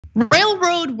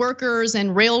Railroad workers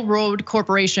and railroad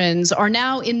corporations are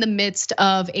now in the midst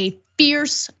of a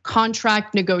fierce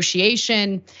contract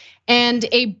negotiation, and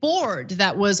a board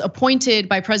that was appointed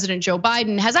by President Joe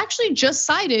Biden has actually just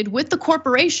sided with the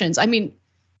corporations. I mean,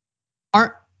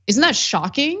 isn't that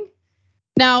shocking?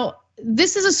 Now,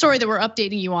 this is a story that we're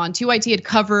updating you on. 2IT had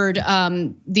covered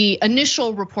the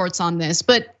initial reports on this,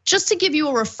 but just to give you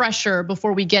a refresher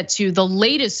before we get to the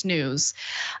latest news,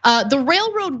 the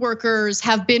railroad workers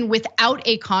have been without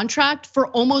a contract for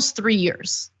almost 3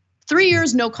 years. 3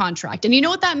 years, no contract. And you know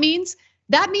what that means?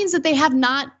 That means that they have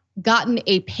not gotten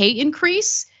a pay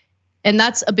increase. And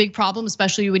that's a big problem,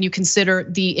 especially when you consider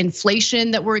the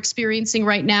inflation that we're experiencing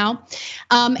right now.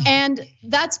 And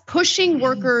that's pushing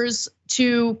workers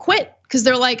to quit because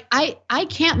they're like, I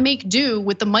can't make do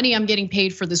with the money I'm getting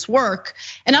paid for this work,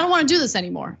 and I don't want to do this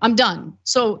anymore. I'm done.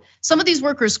 So some of these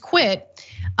workers quit,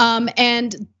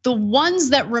 and the ones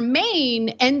that remain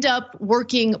end up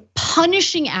working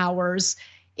punishing hours.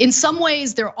 In some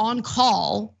ways, they're on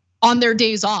call on their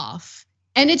days off.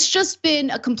 And it's just been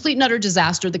a complete and utter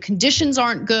disaster. The conditions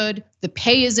aren't good, the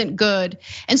pay isn't good.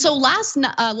 And so last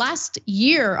month,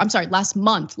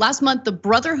 the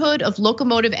Brotherhood of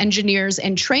Locomotive Engineers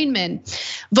and Trainmen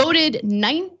voted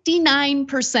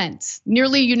 99%,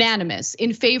 nearly unanimous,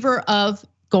 in favor of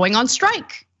going on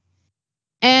strike.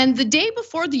 And the day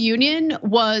before the union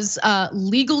was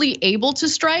legally able to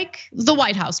strike, the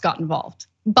White House got involved.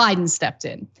 Biden stepped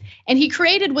in, and he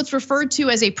created what's referred to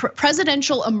as a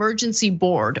Presidential Emergency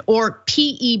Board, or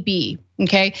PEB,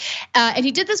 okay? And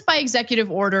he did this by executive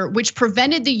order, which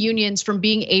prevented the unions from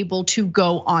being able to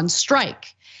go on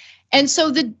strike. And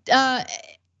so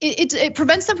it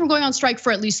prevents them from going on strike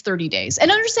for at least 30 days.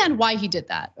 And understand why he did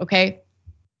that, okay?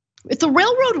 If the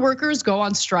railroad workers go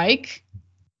on strike,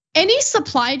 any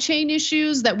supply chain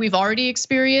issues that we've already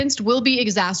experienced will be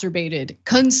exacerbated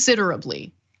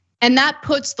considerably. And that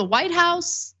puts the White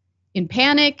House in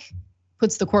panic,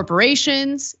 puts the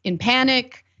corporations in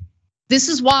panic. This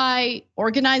is why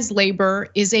organized labor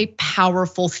is a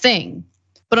powerful thing.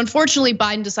 But unfortunately,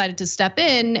 Biden decided to step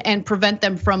in and prevent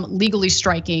them from legally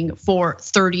striking for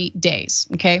 30 days,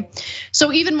 okay?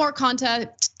 So even more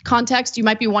context, you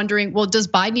might be wondering, well, does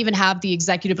Biden even have the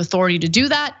executive authority to do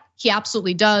that? He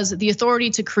absolutely does. The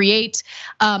authority to create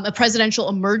a presidential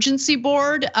emergency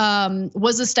board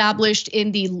was established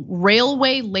in the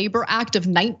Railway Labor Act of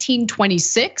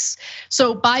 1926.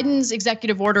 So Biden's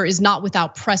executive order is not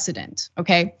without precedent,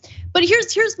 okay? But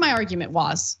here's my argument,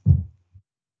 Woz.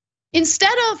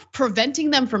 Instead of preventing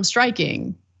them from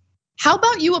striking, how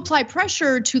about you apply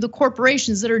pressure to the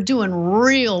corporations that are doing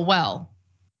real well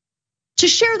to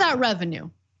share that revenue?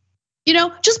 You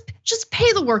know, just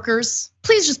pay the workers.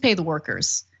 Please just pay the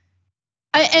workers.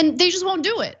 And they just won't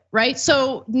do it, right?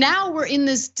 So now we're in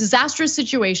this disastrous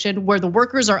situation where the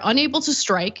workers are unable to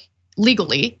strike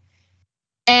legally,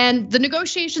 and the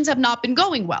negotiations have not been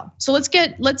going well. So let's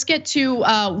get to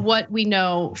what we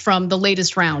know from the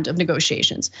latest round of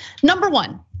negotiations. Number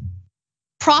one,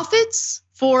 profits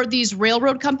for these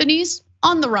railroad companies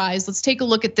on the rise. Let's take a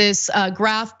look at this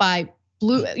graph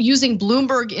using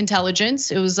Bloomberg intelligence.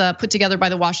 It was put together by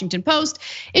the Washington Post.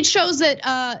 It shows that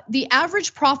the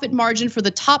average profit margin for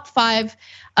the top 5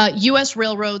 US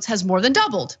railroads has more than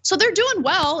doubled. So they're doing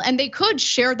well, and they could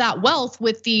share that wealth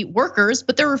with the workers,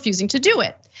 but they're refusing to do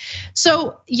it.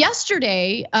 So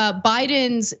yesterday,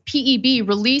 Biden's PEB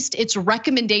released its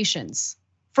recommendations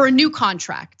for a new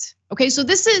contract. Okay, so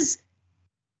this is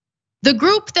the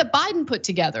group that Biden put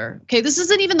together, okay, this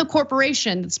isn't even the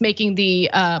corporation that's making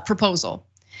the proposal.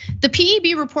 The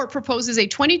PEB report proposes a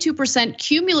 22%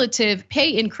 cumulative pay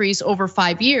increase over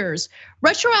 5 years,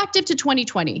 retroactive to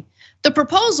 2020. The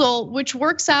proposal, which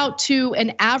works out to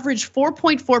an average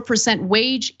 4.4%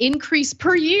 wage increase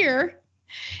per year,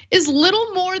 is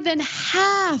little more than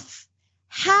half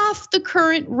the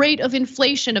current rate of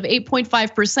inflation of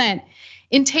 8.5%,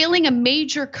 entailing a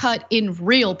major cut in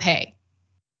real pay.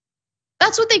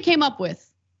 That's what they came up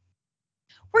with.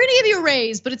 We're gonna give you a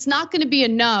raise, but it's not gonna be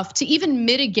enough to even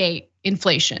mitigate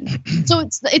inflation. So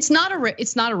it's not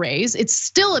a raise. It's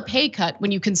still a pay cut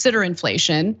when you consider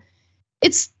inflation.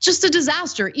 It's just a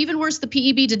disaster. Even worse, the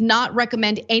PEB did not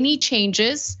recommend any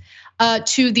changes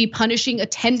to the punishing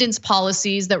attendance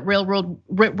policies that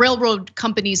railroad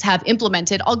companies have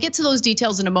implemented. I'll get to those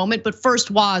details in a moment, but first,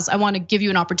 Woz, I want to give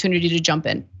you an opportunity to jump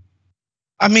in.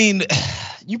 I mean,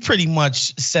 you pretty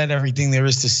much said everything there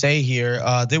is to say here.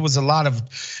 There was a lot of,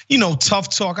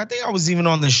 tough talk. I think I was even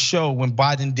on the show when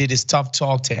Biden did his tough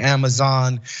talk to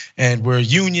Amazon, and we're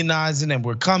unionizing and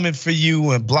we're coming for you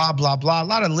and blah, blah, blah. A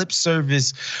lot of lip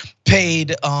service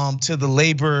paid to the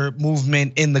labor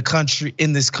movement in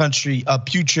this country,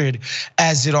 putrid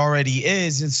as it already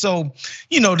is. And so,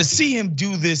 to see him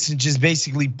do this and just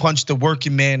basically punch the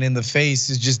working man in the face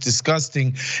is just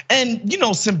disgusting. And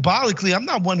symbolically, I'm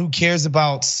not one who cares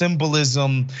about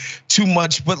symbolism too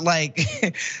much, but like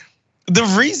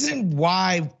the reason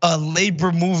why a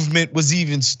labor movement was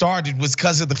even started was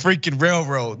because of the freaking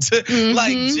railroads.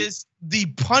 Like just the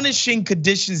punishing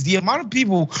conditions, the amount of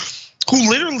people who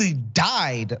literally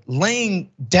died laying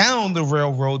down the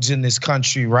railroads in this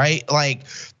country, right? Like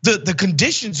the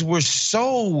conditions were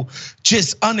so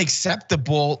just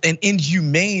unacceptable and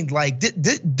inhumane. Like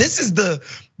this is the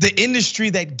industry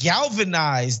that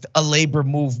galvanized a labor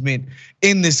movement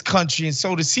in this country. And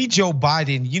so to see Joe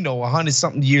Biden,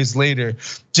 100-something years later,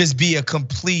 just be a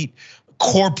complete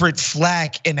corporate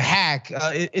flack and hack,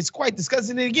 it's quite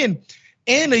disgusting. And again,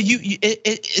 Anna,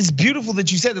 it's beautiful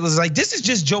that you said it. Was like, this is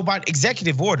just Joe Biden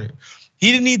executive order.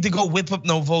 He didn't need to go whip up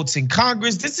no votes in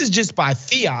Congress. This is just by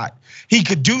fiat. He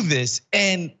could do this.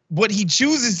 And what he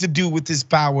chooses to do with his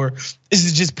power is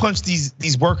to just punch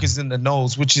these workers in the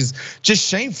nose, which is just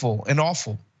shameful and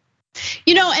awful.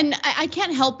 And I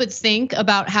can't help but think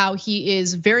about how he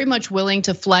is very much willing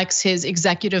to flex his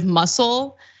executive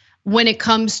muscle when it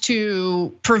comes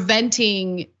to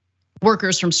preventing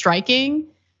workers from striking.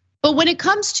 But when it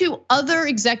comes to other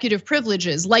executive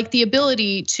privileges, like the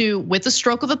ability to, with the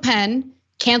stroke of a pen,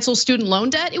 cancel student loan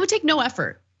debt, it would take no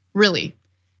effort, really.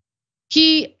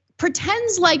 He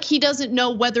pretends like he doesn't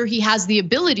know whether he has the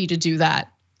ability to do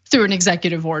that through an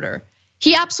executive order.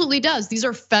 He absolutely does. These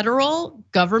are federal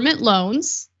government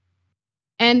loans,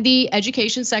 and the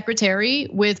education secretary,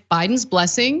 with Biden's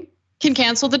blessing, can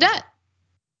cancel the debt.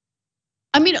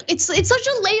 I mean, it's such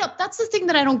a layup. That's the thing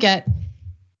that I don't get.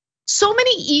 So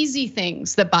many easy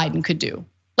things that Biden could do,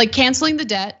 like canceling the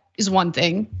debt is one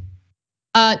thing.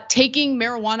 Taking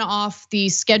marijuana off the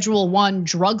Schedule I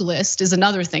drug list is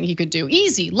another thing he could do.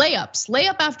 Easy layups,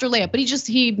 layup after layup, but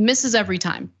he misses every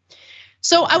time.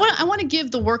 So I want to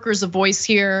give the workers a voice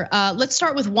here. Let's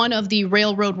start with one of the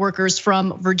railroad workers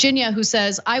from Virginia who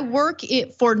says, "I work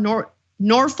for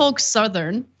Norfolk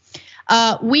Southern.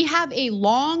 We have a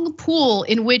long pool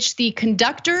in which the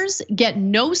conductors get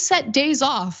no set days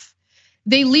off.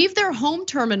 They leave their home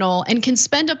terminal and can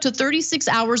spend up to 36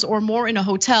 hours or more in a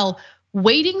hotel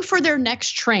waiting for their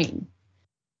next train."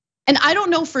 And I don't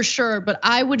know for sure, but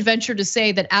I would venture to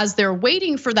say that as they're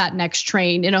waiting for that next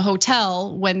train in a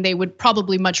hotel, when they would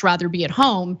probably much rather be at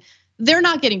home, they're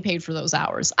not getting paid for those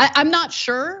hours. I'm not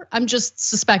sure, I'm just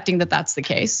suspecting that that's the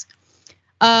case.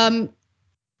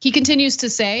 He continues to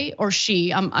say, or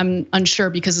she, I'm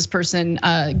unsure because this person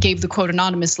gave the quote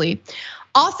anonymously,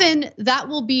 often that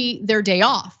will be their day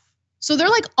off. So they're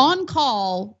like on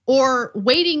call or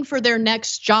waiting for their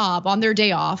next job on their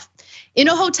day off in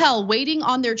a hotel, waiting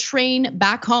on their train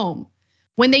back home.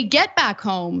 When they get back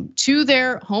home to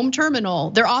their home terminal,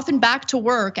 they're often back to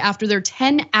work after their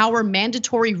 10-hour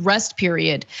mandatory rest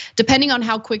period, depending on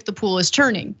how quick the pool is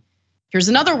turning. Here's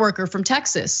another worker from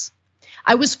Texas.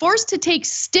 "I was forced to take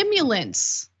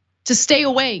stimulants to stay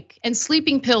awake and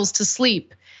sleeping pills to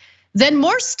sleep. Then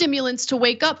more stimulants to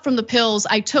wake up from the pills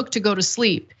I took to go to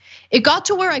sleep. It got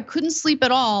to where I couldn't sleep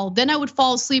at all. Then I would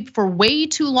fall asleep for way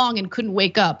too long and couldn't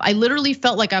wake up. I literally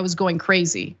felt like I was going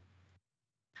crazy."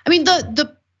 I mean,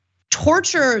 the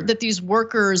torture that these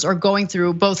workers are going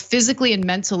through, both physically and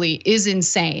mentally, is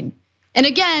insane. And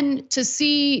again, to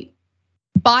see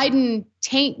Biden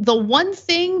taint the one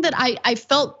thing that I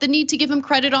felt the need to give him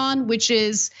credit on, which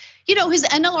is, his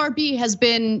NLRB has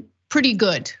been pretty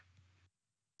good.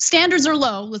 Standards are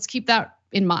low, let's keep that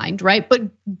in mind, right? But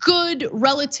good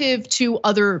relative to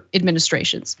other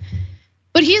administrations.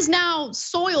 But he has now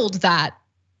soiled that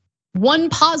one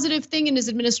positive thing in his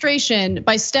administration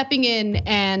by stepping in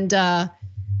and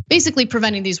basically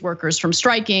preventing these workers from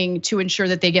striking to ensure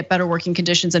that they get better working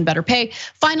conditions and better pay.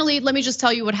 Finally, let me just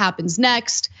tell you what happens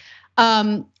next.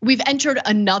 We've entered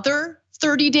another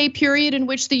 30-day period in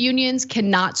which the unions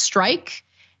cannot strike,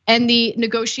 and the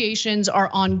negotiations are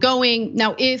ongoing.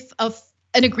 Now, if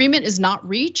an agreement is not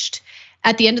reached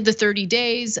at the end of the 30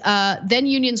 days, then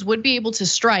unions would be able to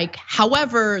strike.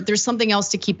 However, there's something else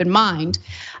to keep in mind.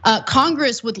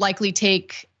 Congress would likely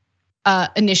take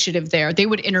initiative there. They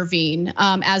would intervene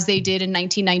as they did in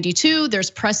 1992.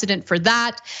 There's precedent for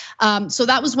that. So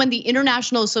that was when the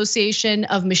International Association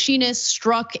of Machinists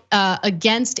struck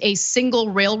against a single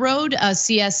railroad,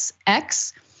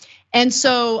 CSX. And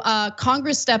so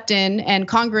Congress stepped in, and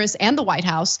Congress and the White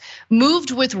House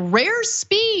moved with rare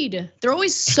speed. They're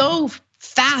always so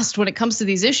fast when it comes to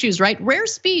these issues, right? Rare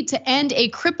speed to end a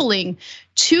crippling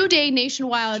 2-day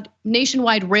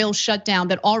nationwide rail shutdown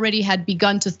that already had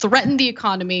begun to threaten the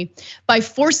economy by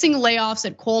forcing layoffs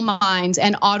at coal mines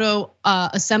and auto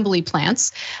assembly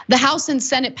plants. The House and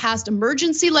Senate passed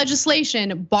emergency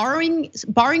legislation barring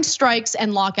strikes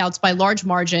and lockouts by large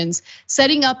margins,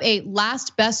 setting up a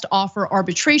last best offer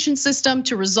arbitration system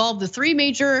to resolve the 3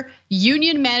 major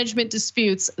union management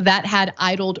disputes that had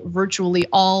idled virtually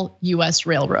all US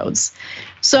railroads.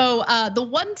 So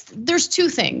there's 2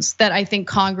 things that I think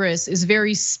Congress is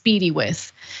very speedy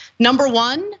with. Number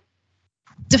 1,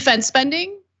 defense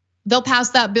spending. They'll pass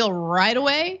that bill right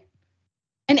away.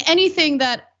 And anything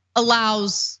that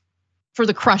allows for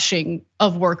the crushing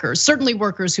of workers, certainly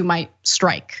workers who might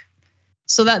strike.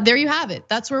 So that there you have it.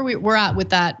 That's where we're at with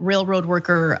that railroad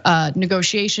worker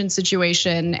negotiation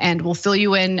situation, and we'll fill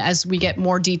you in as we get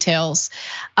more details.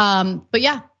 But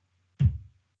yeah,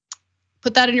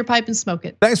 put that in your pipe and smoke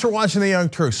it. Thanks for watching the Young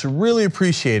Turks. Really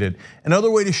appreciate it. Another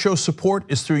way to show support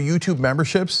is through YouTube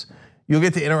memberships. You'll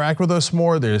get to interact with us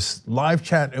more. There's live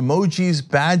chat emojis,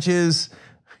 badges.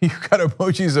 You've got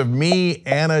emojis of me,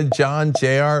 Anna, John,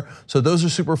 JR. So those are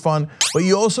super fun. But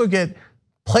you also get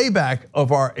playback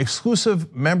of our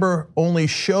exclusive member-only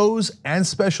shows and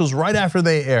specials right after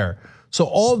they air. So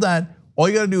all of that, all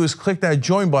you gotta do is click that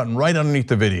join button right underneath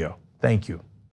the video. Thank you.